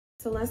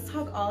So let's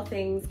talk all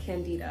things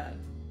candida.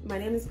 My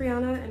name is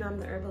Brianna and I'm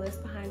the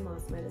herbalist behind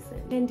Moss Medicine.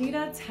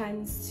 Candida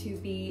tends to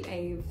be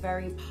a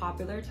very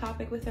popular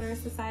topic within our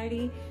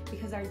society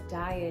because our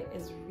diet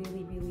is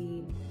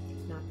really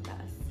not the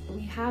best.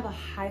 We have a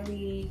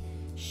highly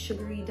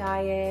sugary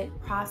diet,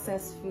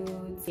 processed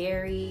foods,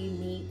 dairy,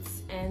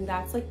 meats, and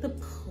that's like the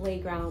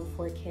playground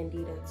for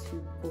candida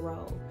to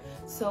grow.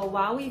 So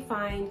while we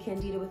find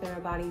candida within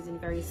our bodies in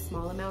very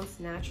small amounts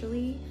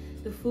naturally,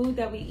 the food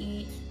that we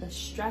eat, the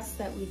stress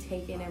that we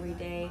take in every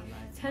day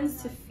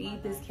tends to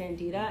feed this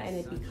candida and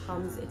it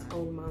becomes its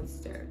own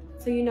monster.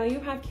 So you know you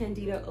have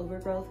candida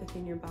overgrowth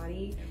within your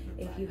body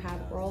if you have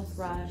oral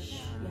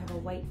thrush, you have a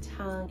white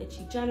tongue,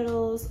 itchy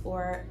genitals,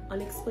 or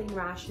unexplained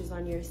rashes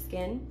on your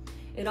skin.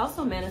 It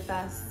also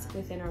manifests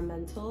within our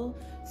mental,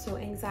 so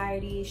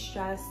anxiety,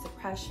 stress,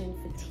 depression,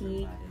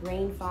 fatigue,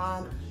 brain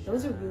fog,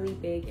 those are really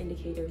big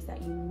indicators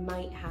that you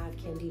might have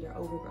candida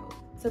overgrowth.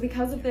 So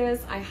because of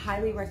this, I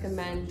highly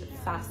recommend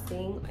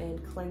fasting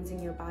and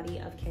cleansing your body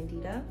of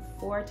candida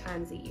 4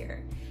 times a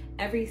year.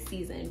 Every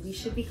season, we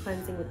should be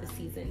cleansing with the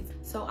seasons.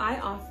 So I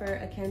offer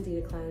a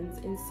candida cleanse.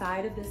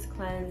 Inside of this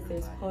cleanse,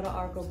 there's Poda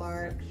argo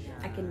bark,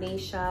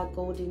 echinacea,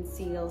 golden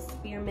seal,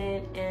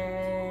 spearmint,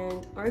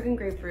 and Oregon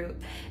grapefruit.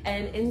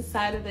 And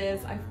inside of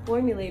this, I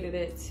formulated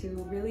it to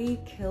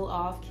really kill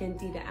off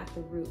candida at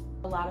the root.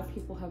 A lot of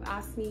people have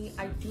asked me,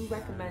 I do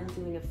recommend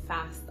doing a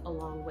fast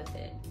along with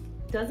it.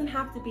 Doesn't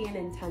have to be an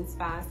intense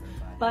fast,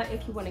 but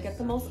if you want to get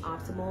the most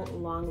optimal,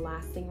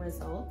 long-lasting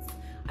results,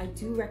 I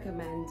do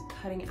recommend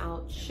cutting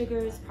out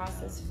sugars,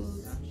 processed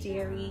foods,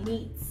 dairy,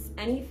 meats,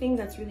 anything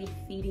that's really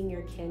feeding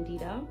your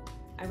candida.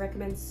 I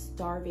recommend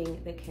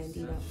starving the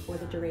candida for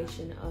the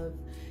duration of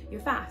your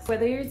fast.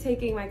 Whether you're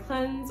taking my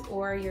cleanse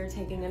or you're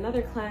taking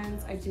another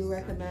cleanse, I do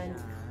recommend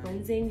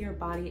cleansing your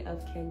body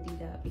of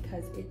candida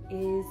because it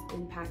is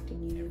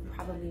impacting you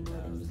probably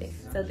more than you think.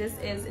 So this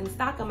is in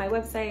stock on my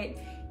website,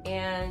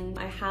 and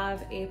I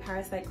have a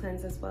parasite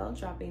cleanse as well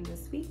dropping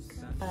this week,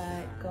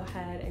 but go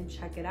ahead and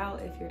check it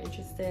out if you're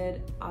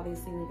interested.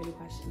 Obviously leave any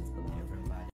questions below.